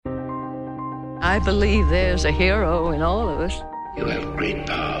I believe there's a hero in all of us. You have great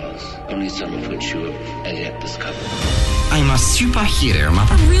powers, only some of which you have as yet discovered. I'm a superhero, Mama.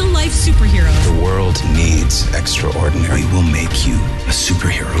 A real-life superhero. The world needs extraordinary. We will make you a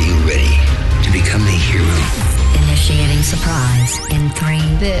superhero. Are you ready to become a hero? Initiating surprise in 3.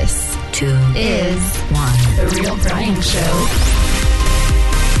 This 2 is 1. The Real Brian Show.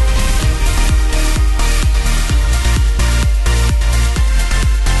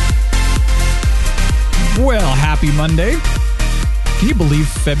 Well, happy Monday. Can you believe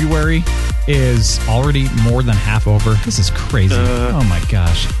February is already more than half over? This is crazy. Oh my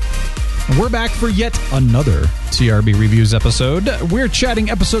gosh. We're back for yet another TRB Reviews episode. We're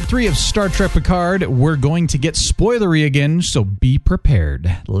chatting episode 3 of Star Trek Picard. We're going to get spoilery again, so be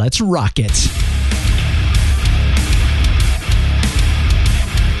prepared. Let's rock it.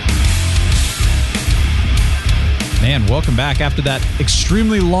 Man, welcome back after that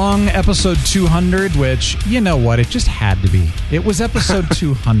extremely long episode 200, which, you know what, it just had to be. It was episode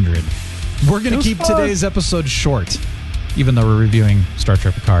 200. We're going to keep today's episode short, even though we're reviewing Star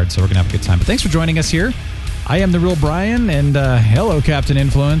Trek Picard, so we're going to have a good time. But thanks for joining us here. I am the Real Brian, and hello, Captain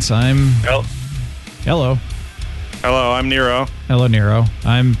Influence. Hello. Hello, I'm Nero. Hello, Nero.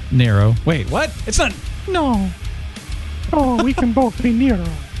 I'm Nero. Wait, what? It's not... No. Oh, we can both be Nero.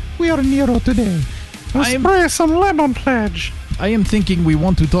 We are Nero today. Let's spray some lemon pledge. I am thinking we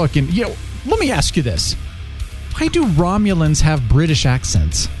want to talk in... let me ask you this. Why do Romulans have British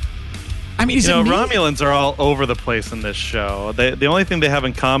accents? I mean, Romulans are all over the place in this show. The only thing they have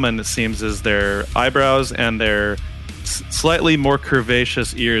in common, it seems, is their eyebrows and their slightly more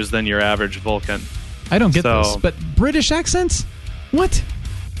curvaceous ears than your average Vulcan. I don't get this, but British accents? What?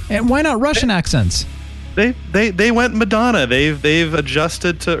 And why not Russian accents? They went Madonna. They've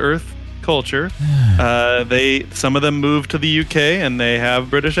adjusted to Earth culture. Some of them moved to the UK and they have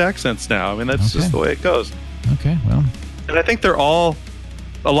British accents now. I mean, that's just the way it goes. Okay, well. And I think a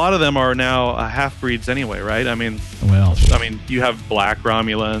lot of them are now half-breeds anyway, right? I mean, you have black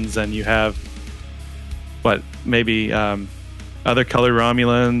Romulans and you have, maybe other colored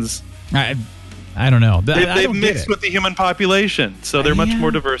Romulans. I don't know. They've mixed with the human population, so they're much more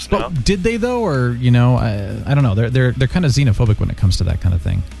diverse now. But did they, though? Or, I don't know. They're kind of xenophobic when it comes to that kind of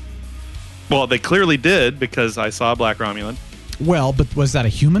thing. Well, they clearly did, because I saw a black Romulan. Well, but was that a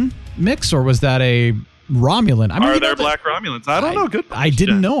human mix, or was that a Romulan? I mean, are there black Romulans? I don't know. Good question. I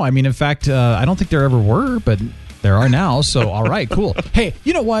didn't know. I mean, in fact, I don't think there ever were, but there are now. So, all right, cool. Hey,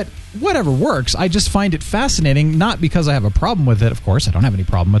 you know what? Whatever works. I just find it fascinating, not because I have a problem with it. Of course, I don't have any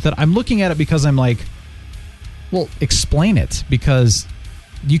problem with it. I'm looking at it because I'm like, well, explain it. Because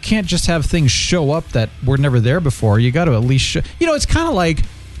you can't just have things show up that were never there before. You got to at least show. It's kind of like,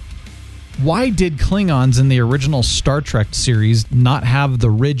 why did Klingons in the original Star Trek series not have the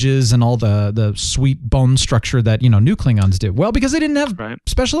ridges and all the sweet bone structure that, new Klingons did? Well, because they didn't have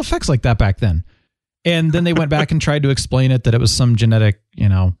special effects like that back then. And then they went back and tried to explain it that it was some genetic,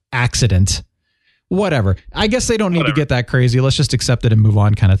 accident. Whatever. I guess they don't need to get that crazy. Let's just accept it and move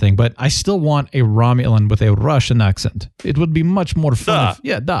on kind of thing. But I still want a Romulan with a Russian accent. It would be much more fun.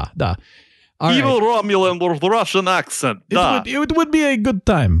 Evil Romulan with Russian accent. It would be a good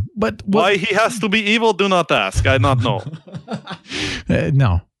time. But why he has to be evil, do not ask. I not know.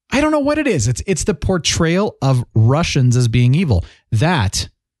 No. I don't know what it is. It's the portrayal of Russians as being evil. That's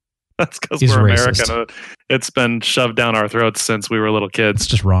because we're American. It's been shoved down our throats since we were little kids.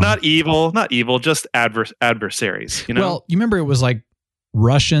 It's just wrong. Not evil, just adversaries. Well, you remember it was like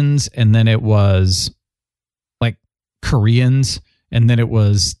Russians, and then it was like Koreans, and then there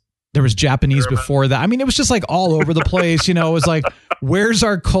was Japanese before that. I mean, it was just like all over the place. It was like, where's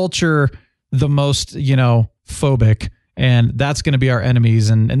our culture the most, phobic? And that's going to be our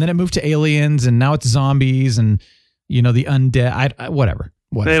enemies. And then it moved to aliens, and now it's zombies and, the undead. Whatever.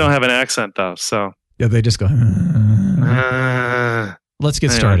 They don't have an accent, though. So yeah, they just go. Let's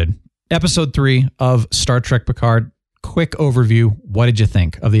get started. Episode 3 of Star Trek Picard. Quick overview. What did you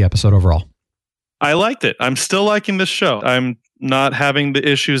think of the episode overall? I liked it. I'm still liking this show. I'm not having the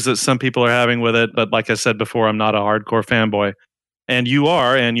issues that some people are having with it. But like I said before, I'm not a hardcore fanboy. And you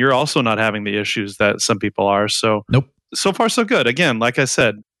are, and you're also not having the issues that some people are. So nope. So far, so good. Again, like I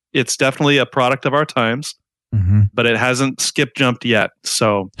said, it's definitely a product of our times, but it hasn't skip jumped yet.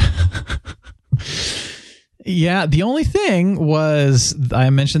 So yeah, the only thing was, I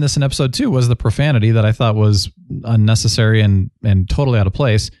mentioned this in episode 2, was the profanity that I thought was unnecessary and totally out of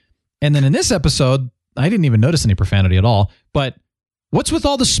place. And then in this episode, I didn't even notice any profanity at all. But what's with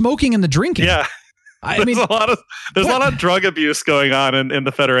all the smoking and the drinking? Yeah. There's a lot of drug abuse going on in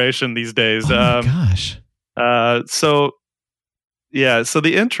the Federation these days. Oh my gosh. So Yeah, so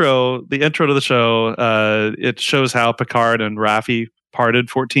the intro to the show, it shows how Picard and Raffi parted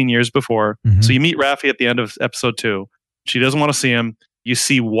 14 years before. Mhm. So you meet Raffi at the end of episode 2. She doesn't want to see him. You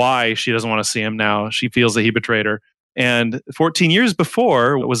see why she doesn't want to see him now. She feels that he betrayed her. And 14 years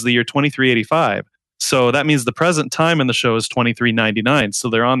before was the year 2385. So that means the present time in the show is 2399. So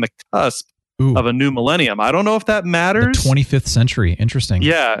they're on the cusp of a new millennium. I don't know if that matters. The 25th century. Interesting.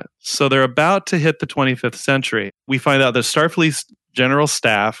 Yeah. So they're about to hit the 25th century. We find out that Starfleet's general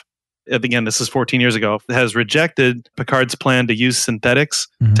staff, again, this is 14 years ago, has rejected Picard's plan to use synthetics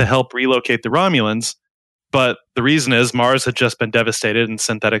to help relocate the Romulans. But the reason is Mars had just been devastated and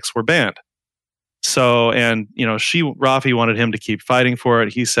synthetics were banned. So, and, Raffi wanted him to keep fighting for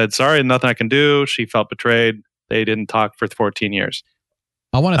it. He said, sorry, nothing I can do. She felt betrayed. They didn't talk for 14 years.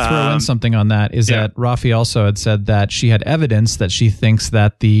 I want to throw in something on that, that Raffi also had said that she had evidence that she thinks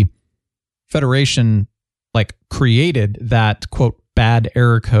that the Federation created that, quote, bad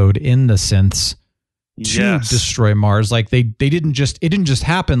error code in the synths to destroy Mars. It didn't just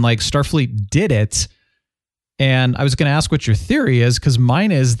happen. Starfleet did it. And I was going to ask what your theory is, because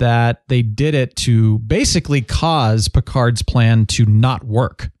mine is that they did it to basically cause Picard's plan to not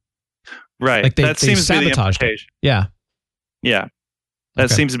work. Right. They seems to be the implication. Yeah. Yeah.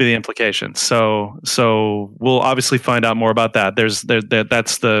 That seems to be the implication. So we'll obviously find out more about that.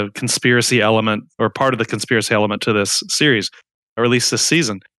 That's the conspiracy element, or part of the conspiracy element to this series, or at least this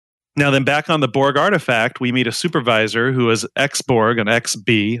season. Now then, back on the Borg artifact, we meet a supervisor who is ex-Borg, an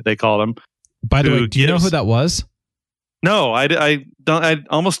ex-B, they call him. By the way, do you know who that was? No, I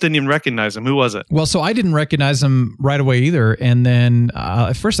almost didn't even recognize him. Who was it? Well, so I didn't recognize him right away either. And then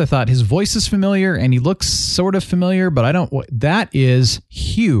at first I thought his voice is familiar and he looks sort of familiar, but I don't. That is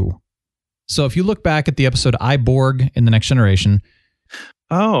Hugh. So if you look back at the episode I, Borg in The Next Generation.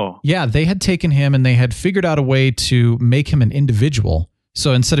 Oh. Yeah, they had taken him and they had figured out a way to make him an individual.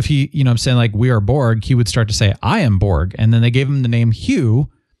 So instead of saying we are Borg, he would start to say, I am Borg. And then they gave him the name Hugh.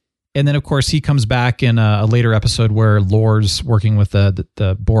 And then, of course, he comes back in a later episode where Lore's working with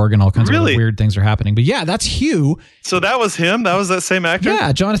the Borg and all kinds of other weird things are happening. But yeah, that's Hugh. So that was him? That was that same actor?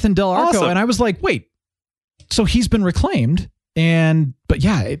 Yeah, Jonathan Del Arco. Awesome. And I was like, wait, so he's been reclaimed. But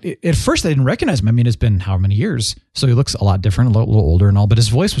yeah, at first I didn't recognize him. I mean, it's been how many years? So he looks a lot different, a little older and all, but his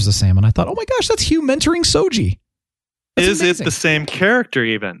voice was the same. And I thought, oh my gosh, that's Hugh mentoring Soji. Is it the same character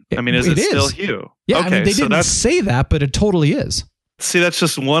even? I mean, is it still Hugh? Yeah, okay, I mean, they didn't say that, but it totally is. See, that's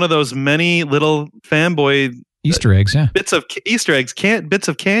just one of those many little fanboy Easter eggs, yeah. Bits of Easter eggs, bits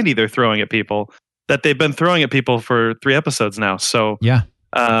of candy they're throwing at people that they've been throwing at people for 3 episodes now. So yeah,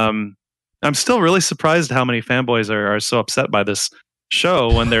 I'm still really surprised how many fanboys are so upset by this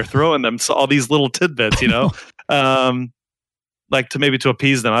show when they're throwing them all these little tidbits, to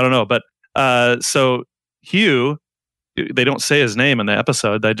appease them. I don't know, but so Hugh. They don't say his name in the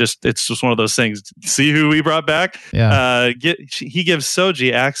episode. It's just one of those things. See who we brought back? Yeah. He gives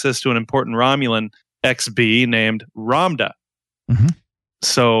Soji access to an important Romulan XB named Ramda. Mm-hmm.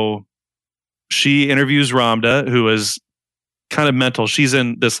 So she interviews Ramda, who is kind of mental. She's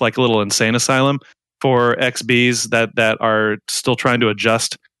in this little insane asylum for XBs that are still trying to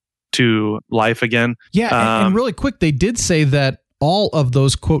adjust to life again. Yeah, and really quick, they did say that all of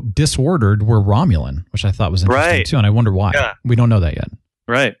those, quote, disordered were Romulan, which I thought was interesting too. And I wonder why. Yeah. We don't know that yet.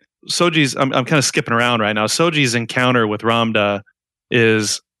 Right. Soji's, I'm kind of skipping around right now. Soji's encounter with Ramda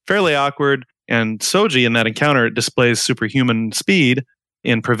is fairly awkward. And Soji in that encounter displays superhuman speed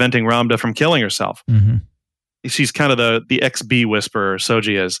in preventing Ramda from killing herself. Mm-hmm. She's kind of the XB whisperer,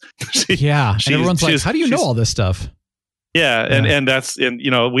 Soji is. And everyone's like, how do you know all this stuff? Yeah, and that's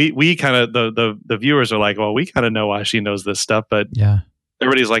we kind of the viewers are like, well, we kind of know why she knows this stuff, but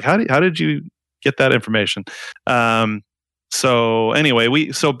everybody's like, how did you get that information? So anyway,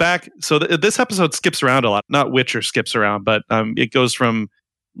 this episode skips around a lot. Not Witcher skips around, but it goes from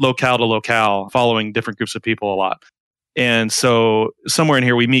locale to locale, following different groups of people a lot. And so somewhere in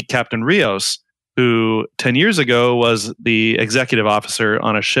here, we meet Captain Rios, who 10 years ago was the executive officer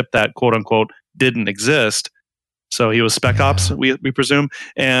on a ship that quote unquote didn't exist. So he was spec ops, we presume,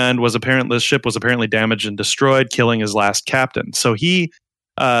 and the ship was apparently damaged and destroyed, killing his last captain. So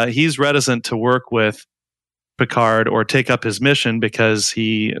he's reticent to work with Picard or take up his mission because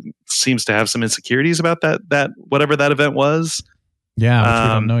he seems to have some insecurities about that whatever that event was. Yeah, which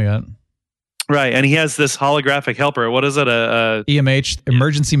we don't know yet. Right, and he has this holographic helper. What is it? EMH,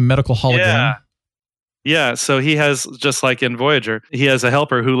 emergency medical hologram. Yeah, so he has, just like in Voyager, he has a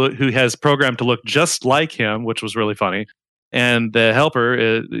helper who has programmed to look just like him, which was really funny. And the helper,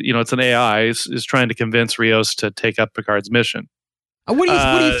 it's an AI, is trying to convince Rios to take up Picard's mission. What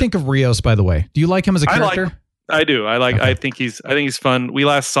do you think of Rios, by the way? Do you like him as a character? I do. I think he's fun. We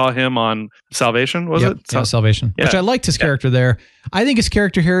last saw him on Salvation, was it? Yeah, Salvation. Yeah. Which I liked his character there. I think his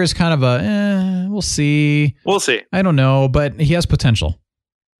character here is kind of we'll see. We'll see. I don't know, but he has potential.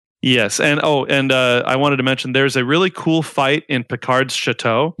 Yes, and I wanted to mention there's a really cool fight in Picard's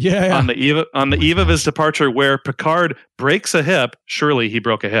chateau. Yeah. On the eve of his departure, where Picard breaks a hip. Surely he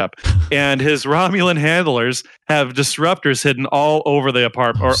broke a hip, and his Romulan handlers have disruptors hidden all over the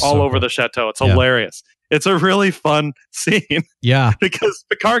apartment or all over the chateau. It's hilarious. It's a really fun scene. Yeah, because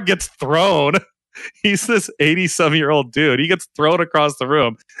Picard gets thrown. He's this 80-some-year-old dude. He gets thrown across the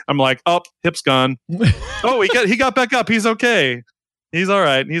room. I'm like, oh, hip's gone. Oh, he got back up. He's okay. He's all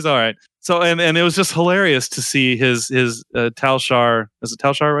right. So, and it was just hilarious to see his Tal-Shar. Is it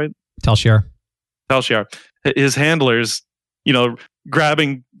Tal-Shar, right? Tal-Shar. His handlers,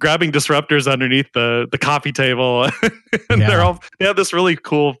 grabbing disruptors underneath the coffee table. And they have this really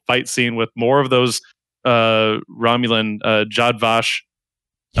cool fight scene with more of those Romulan Jadvash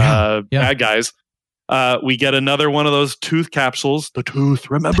bad guys. We get another one of those tooth capsules. The tooth.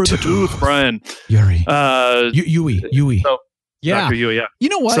 Remember the tooth, Brian. Yuri. Yui. So, yeah. Dr. Yui, yeah. You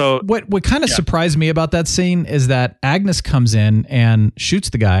know what? So, what kind of surprised me about that scene is that Agnes comes in and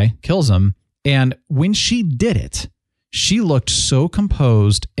shoots the guy, kills him. And when she did it, she looked so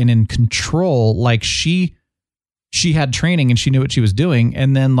composed and in control, like she had training and she knew what she was doing.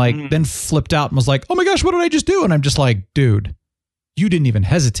 And then then flipped out and was like, oh my gosh, what did I just do? And I'm just like, dude, you didn't even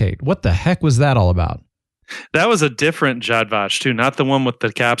hesitate. What the heck was that all about? That was a different Jadvash too, not the one with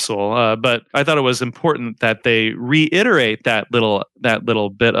the capsule. But I thought it was important that they reiterate that little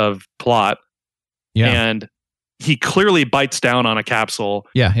bit of plot. Yeah. And he clearly bites down on a capsule.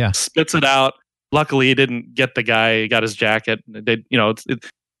 Yeah. Spits it out. Luckily, he didn't get the guy. He got his jacket.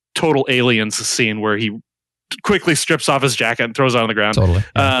 It's total Aliens scene where he quickly strips off his jacket and throws it on the ground. Totally.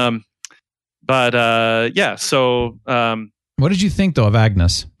 Yeah. So. What did you think though of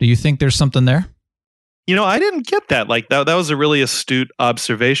Agnes? Do you think there's something there? I didn't get that. That was a really astute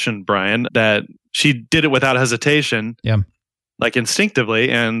observation, Brian, that she did it without hesitation. Yeah. Like instinctively.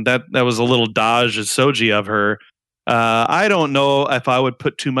 And that was a little dodge and soji of her. I don't know if I would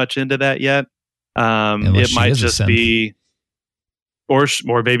put too much into that yet. It might just be, or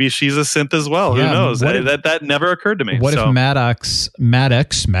maybe she's a synth as well. Yeah, who knows? That never occurred to me. What if Maddox,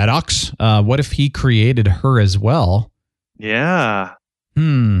 what if he created her as well? Yeah.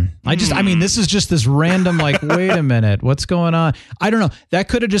 This is just this random, wait a minute, what's going on? I don't know. That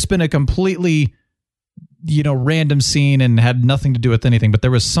could have just been a completely, random scene and had nothing to do with anything. But there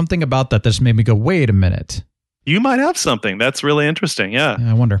was something about that just made me go, wait a minute. You might have something. That's really interesting. Yeah.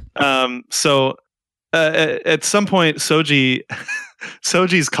 I wonder. So at some point,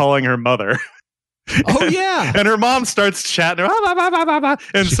 Soji's calling her mother. Oh, yeah. And her mom starts chatting.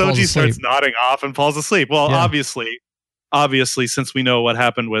 And Soji starts nodding off and falls asleep. Well, obviously, since we know what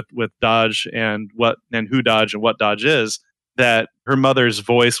happened with Dodge and who Dodge and what Dodge is, that her mother's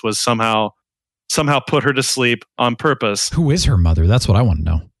voice was somehow put her to sleep on purpose. Who is her mother? That's what I want to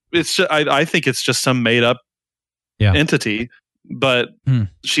know. It's just, I think it's just some made up entity, but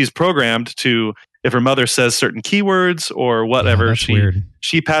she's programmed to, if her mother says certain keywords or whatever,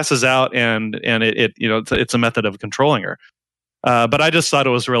 she passes out, and it's a method of controlling her. But I just thought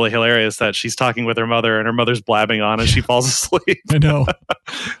it was really hilarious that she's talking with her mother and her mother's blabbing on and she falls asleep. I know.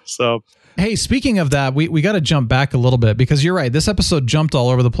 So, hey, speaking of that, we got to jump back a little bit because you're right. This episode jumped all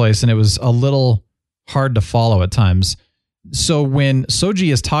over the place and it was a little hard to follow at times. So when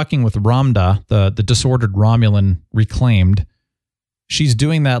Soji is talking with Ramda, the disordered Romulan reclaimed, she's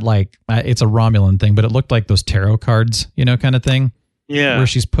doing that it's a Romulan thing, but it looked like those tarot cards, kind of thing. Yeah. Where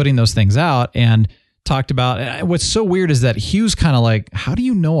she's putting those things out and talked about. What's so weird is that Hugh's kind of like, how do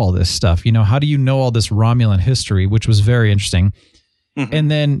you know all this stuff? How do you know all this Romulan history, which was very interesting. Mm-hmm. And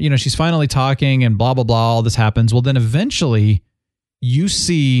then, she's finally talking and blah, blah, blah. All this happens. Well, then eventually you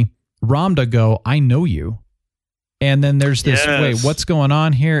see Ramda go, I know you. And then there's this, wait, what's going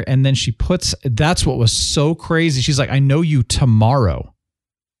on here? And then that's what was so crazy. She's like, I know you tomorrow.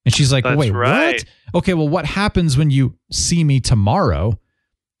 And she's like, wait, what? Okay, well, what happens when you see me tomorrow?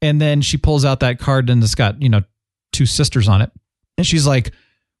 And then she pulls out that card and it's got, two sisters on it. And she's like,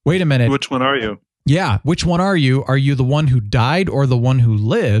 wait a minute. Which one are you? Yeah. Which one are you? Are you the one who died or the one who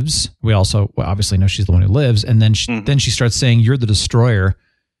lives? We also obviously know she's the one who lives. And then she starts saying, you're the destroyer.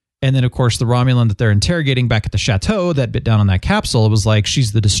 And then, of course, the Romulan that they're interrogating back at the chateau that bit down on that capsule, it was like,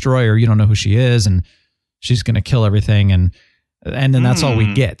 she's the destroyer. You don't know who she is. And she's going to kill everything. And then that's all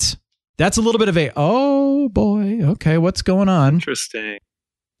we get. That's a little bit of oh boy. Okay. What's going on? Interesting.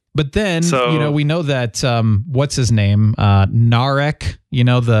 But then, So- we know that, what's his name? Narek,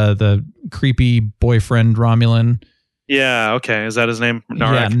 the creepy boyfriend Romulan. Yeah. Okay. Is that his name?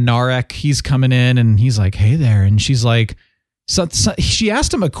 Narek? Yeah, Narek. He's coming in and he's like, hey there. And she's like, so she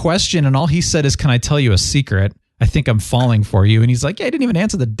asked him a question and all he said is, can I tell you a secret? I think I'm falling for you. And he's like, yeah, I didn't even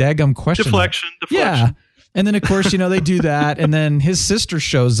answer the daggum question. Deflection. Yeah. And then, of course, they do that. And then his sister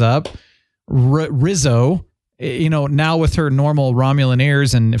shows up, Rizzo, now with her normal Romulan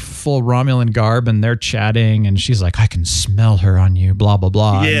ears and full Romulan garb, and they're chatting. And she's like, I can smell her on you, blah, blah,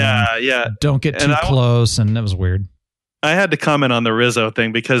 blah. Yeah. Yeah. Don't get too close. And that was weird. I had to comment on the Rizzo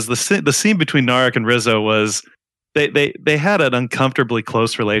thing because the scene between Narek and Rizzo was they had an uncomfortably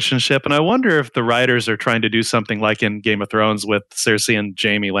close relationship, and I wonder if the writers are trying to do something like in Game of Thrones with Cersei and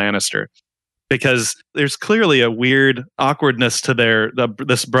Jaime Lannister, because there's clearly a weird awkwardness to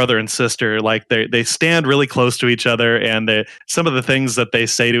this brother and sister. Like they stand really close to each other, and some of the things that they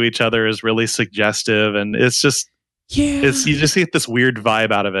say to each other is really suggestive, and it's just. Yeah, you just get this weird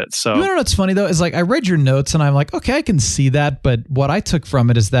vibe out of it. So you know what's funny though is like I read your notes and I'm like, okay, I can see that, but what I took from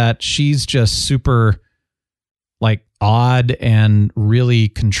it is that she's just super like odd and really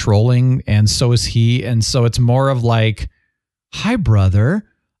controlling, and so is he, and so it's more of like, hi brother,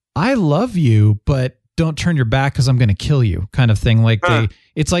 I love you, but don't turn your back because I'm going to kill you kind of thing. Like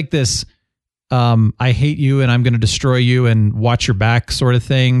it's like this. I hate you and I'm going to destroy you and watch your back sort of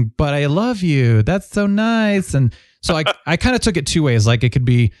thing, but I love you. That's so nice. And so I kind of took it two ways. Like it could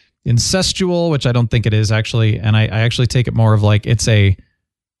be incestual, which I don't think it is actually. And I actually take it more of like, it's a,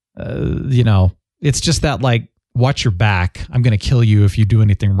 it's just that like, watch your back. I'm going to kill you if you do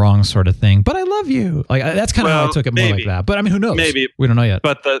anything wrong sort of thing, but I love you. Like that's kind of how I took it more like that. But I mean, who knows? Maybe. We don't know yet.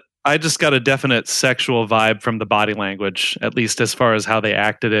 But I just got a definite sexual vibe from the body language, at least as far as how they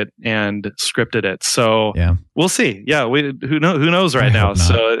acted it and scripted it. So yeah, we'll see. Yeah, who knows right now.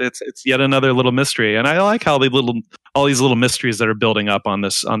 So it's yet another little mystery, and I like how all these little mysteries that are building up on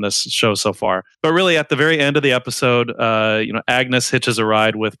this show so far. But really, at the very end of the episode, Agnes hitches a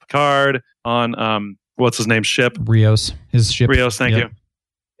ride with Picard on what's his name ship? His ship. Rios, thank you.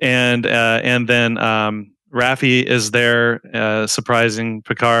 And then Raffi is there surprising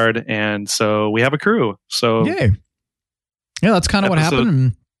Picard, and so we have a crew. So yay. Yeah, that's kind of what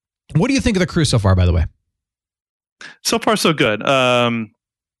happened. What do you think of the crew so far, by the way? So far, so good.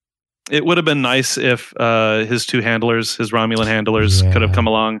 It would have been nice if his two handlers, his Romulan handlers, could have come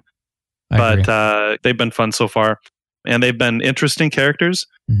along. But they've been fun so far. And they've been interesting characters.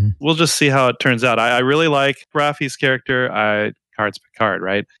 Mm-hmm. We'll just see how it turns out. I really like Raffi's character. Picard's Picard,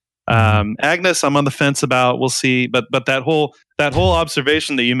 right? Agnes, I'm on the fence about. We'll see, but that whole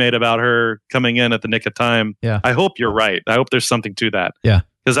observation that you made about her coming in at the nick of time, I hope you're right. I hope there's something to that. Yeah,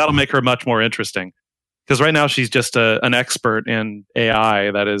 because that'll make her much more interesting. Because right now she's just an expert in AI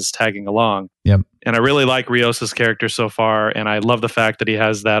that is tagging along. Yep. And I really like Rios's character so far, and I love the fact that he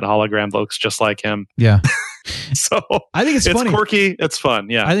has that hologram that looks just like him. Yeah. So I think it's funny. It's quirky. It's fun.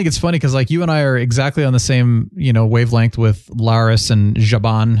 Yeah. I think it's funny because like you and I are exactly on the same, wavelength with Laris and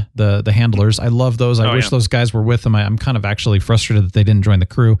Jaban, the handlers. I love those. I wish those guys were with them. I'm kind of actually frustrated that they didn't join the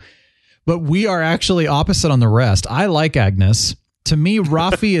crew, but we are actually opposite on the rest. I like Agnes. To me,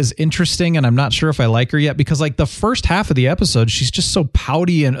 Raffi is interesting, and I'm not sure if I like her yet because like the first half of the episode, she's just so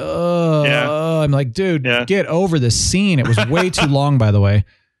pouty and I'm like, dude, get over this scene. It was way too long, by the way.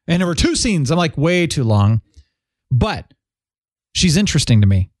 And there were 2 scenes. I'm like, way too long. But she's interesting to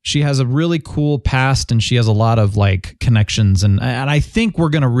me. She has a really cool past and she has a lot of like connections. And I think we're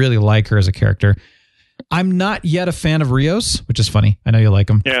going to really like her as a character. I'm not yet a fan of Rios, which is funny. I know you like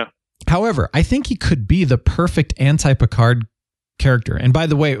him. Yeah. However, I think he could be the perfect anti-Picard character. And by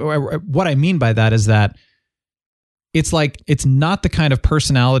the way, what I mean by that is that it's like, it's not the kind of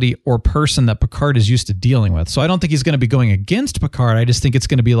personality or person that Picard is used to dealing with. So I don't think he's going to be going against Picard. I just think it's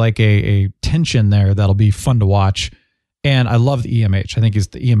going to be like a tension there that'll be fun to watch. And I love the EMH. I think the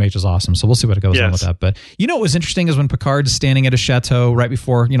EMH is awesome. So we'll see what goes on with that. But what was interesting is when Picard's standing at a chateau right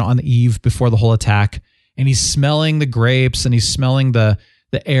before, on the eve before the whole attack, and he's smelling the grapes and he's smelling the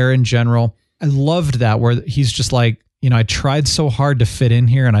air in general. I loved that where he's just like, I tried so hard to fit in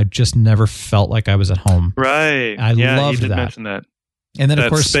here and I just never felt like I was at home. Right. I loved you did that. mention that. And then, that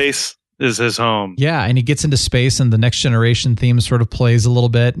of course, space is his home. Yeah. And he gets into space and the Next Generation theme sort of plays a little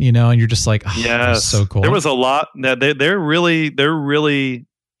bit, and you're just like, oh, that's so cool. There was a lot that they're really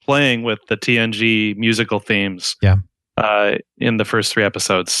playing with the TNG musical themes. Yeah. In the first 3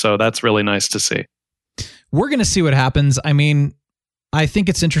 episodes. So that's really nice to see. We're going to see what happens. I mean, I think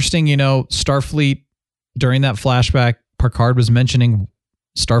it's interesting, Starfleet, during that flashback, Picard was mentioning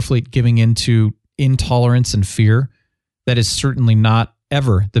Starfleet giving into intolerance and fear. That is certainly not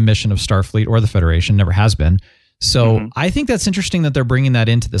ever the mission of Starfleet or the Federation, never has been. So I think that's interesting that they're bringing that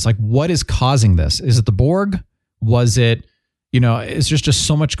into this. Like, what is causing this? Is it the Borg? Was it, is just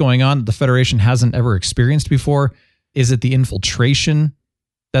so much going on that the Federation hasn't ever experienced before? Is it the infiltration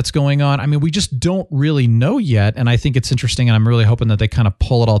that's going on? I mean, we just don't really know yet. And I think it's interesting. And I'm really hoping that they kind of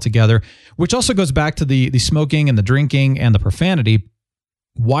pull it all together, which also goes back to the smoking and the drinking and the profanity.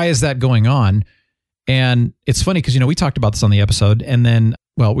 Why is that going on? And it's funny because, we talked about this on the episode, and then,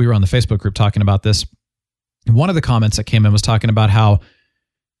 we were on the Facebook group talking about this. One of the comments that came in was talking about how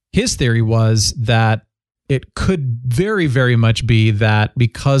his theory was that it could very, very much be that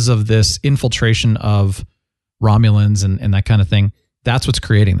because of this infiltration of Romulans and that kind of thing, that's what's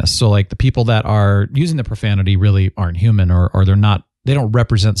creating this. So like the people that are using the profanity really aren't human, or they don't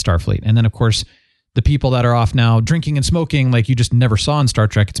represent Starfleet. And then of course, the people that are off now drinking and smoking like you just never saw in Star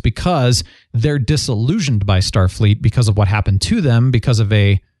Trek, it's because they're disillusioned by Starfleet because of what happened to them because of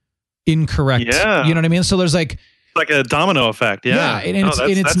a incorrect, you know what I mean? So there's like a domino effect.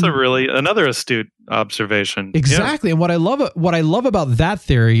 That's a really another astute observation. Exactly. And what I love about that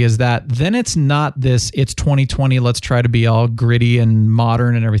theory is that then it's not this, it's 2020, let's try to be all gritty and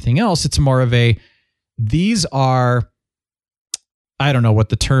modern and everything else. It's more of these are, I don't know what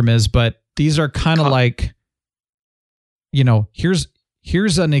the term is, but these are kind of like, here's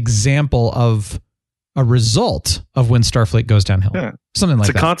an example of a result of when Starfleet goes downhill. Yeah. Something like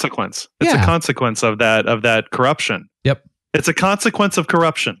that. It's a consequence. It's a consequence of that corruption. Yep. It's a consequence of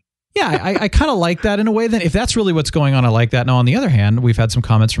corruption. Yeah, I kind of like that in a way. Then if that's really what's going on, I like that. Now, on the other hand, we've had some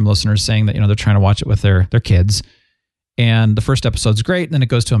comments from listeners saying that, they're trying to watch it with their kids. And the first episode's great, and then it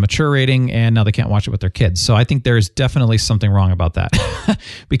goes to a mature rating, and now they can't watch it with their kids. So I think there's definitely something wrong about that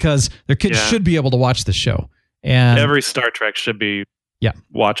because their kids should be able to watch the show. And every Star Trek should be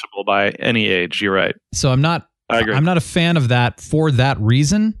watchable by any age. You're right. So I agree. I'm not a fan of that for that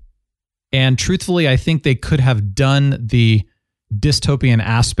reason. And truthfully, I think they could have done the dystopian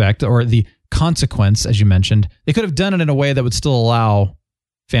aspect or the consequence, as you mentioned. They could have done it in a way that would still allow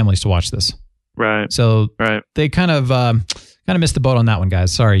families to watch this. Right. So they kind of missed the boat on that one,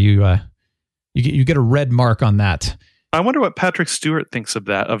 guys. Sorry, you get a red mark on that. I wonder what Patrick Stewart thinks of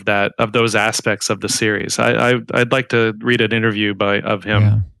those aspects of the series. I'd like to read an interview of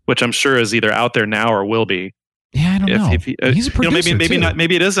him, which I'm sure is either out there now or will be. Yeah, I don't know. He's a producer, maybe not.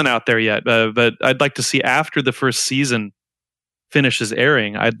 Maybe it isn't out there yet. But I'd like to see after the first season finishes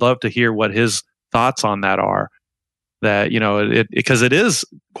airing. I'd love to hear what his thoughts on that are. That because it is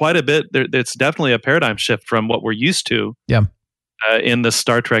quite a bit. It's definitely a paradigm shift from what we're used to. Yeah. In the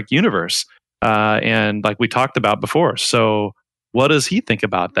Star Trek universe. And like we talked about before. So what does he think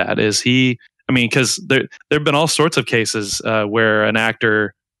about that? Because there have been all sorts of cases where an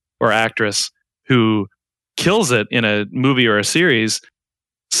actor or actress who kills it in a movie or a series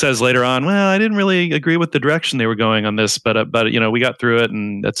says later on, well, I didn't really agree with the direction they were going on this, but we got through it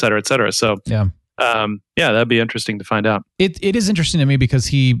and et cetera, et cetera. So that'd be interesting to find out. It is interesting to me because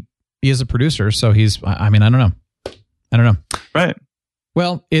he is a producer. So I don't know. Right.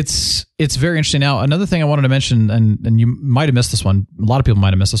 Well, it's very interesting. Now, another thing I wanted to mention, and you might have missed this one. A lot of people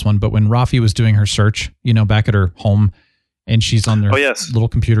might have missed this one, but when Rafi was doing her search, back at her home, and she's on their little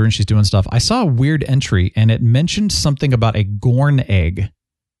computer and she's doing stuff, I saw a weird entry, and it mentioned something about a Gorn egg.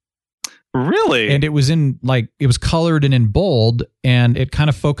 Really? And it was it was colored and in bold, and it kind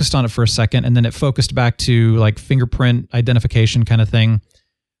of focused on it for a second, and then it focused back to like fingerprint identification kind of thing.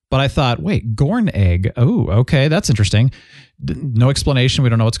 But I thought, wait, Gorn egg. Oh, okay, that's interesting. No explanation. We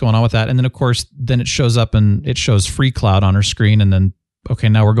don't know what's going on with that. And then, of course, it shows up and it shows Free Cloud on her screen. And then, okay,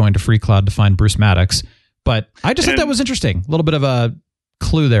 now we're going to Free Cloud to find Bruce Maddox. But I just thought that was interesting. A little bit of a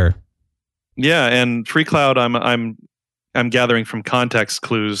clue there. Yeah, and Free Cloud, I'm gathering from context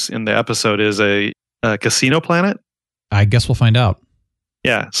clues in the episode, is a casino planet. I guess we'll find out.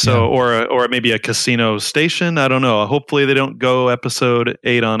 Yeah. So, or maybe a casino station. I don't know. Hopefully, they don't go episode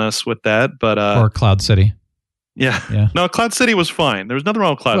 8 on us with that. But or Cloud City. Yeah. No, Cloud City was fine. There was nothing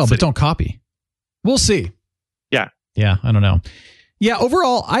wrong with Cloud City. But don't copy. We'll see. Yeah. Yeah. I don't know. Yeah.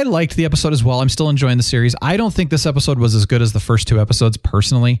 Overall, I liked the episode as well. I'm still enjoying the series. I don't think this episode was as good as the first 2 episodes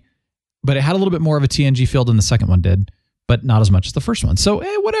personally, but it had a little bit more of a TNG feel than the second one did, but not as much as the first one. So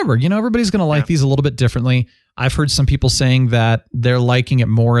whatever, everybody's going to like these a little bit differently. I've heard some people saying that they're liking it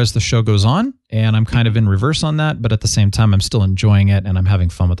more as the show goes on, and I'm kind of in reverse on that, but at the same time, I'm still enjoying it and I'm having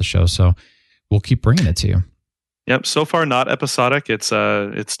fun with the show. So we'll keep bringing it to you. Yep. So far, not episodic. It's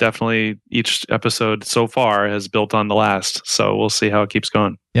definitely each episode so far has built on the last. So we'll see how it keeps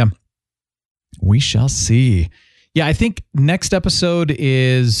going. Yeah. We shall see. Yeah. I think next episode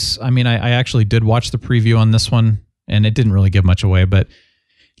is, I actually did watch the preview on this one, and it didn't really give much away, but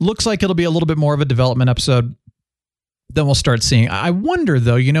looks like it'll be a little bit more of a development episode. Then we'll start seeing. I wonder,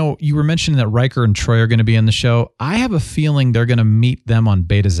 though, you were mentioning that Riker and Troy are going to be in the show. I have a feeling they're going to meet them on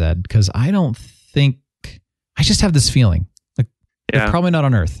Beta Z, because I just have this feeling. Like, they're probably not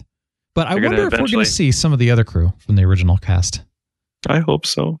on Earth. But I wonder if we're going to see some of the other crew from the original cast. I hope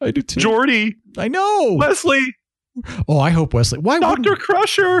so. I do too. Geordi. I know. Wesley. Oh, I hope Wesley. Why Dr.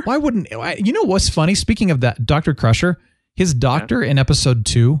 Crusher. Why wouldn't... You know what's funny? Speaking of that, Dr. Crusher, his doctor in episode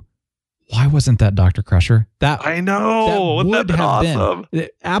 2, why wasn't that Dr. Crusher? I know. That would have awesome? Been.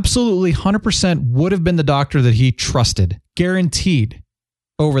 Absolutely 100% would have been the doctor that he trusted. Guaranteed.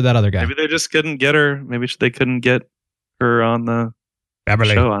 Over that other guy. Maybe they just couldn't get her. Maybe they couldn't get her on the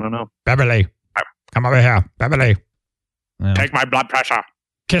show. I don't know. Beverly. Come over here. Beverly. Well, take my blood pressure.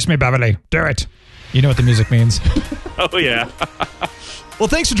 Kiss me, Beverly. Do it. You know what the music means. Oh, yeah. Well,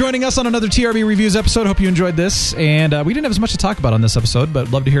 thanks for joining us on another TRB Reviews episode. Hope you enjoyed this. And we didn't have as much to talk about on this episode,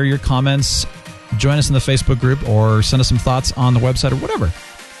 but love to hear your comments. Join us in the Facebook group or send us some thoughts on the website or whatever.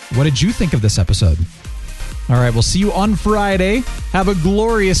 What did you think of this episode? All right, we'll see you on Friday. Have a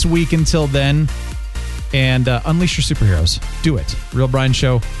glorious week until then. And unleash your superheroes. Do it. Real Brian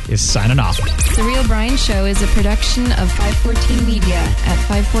Show is signing off. The Real Brian Show is a production of 514 Media at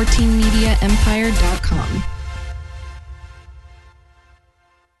 514mediaempire.com.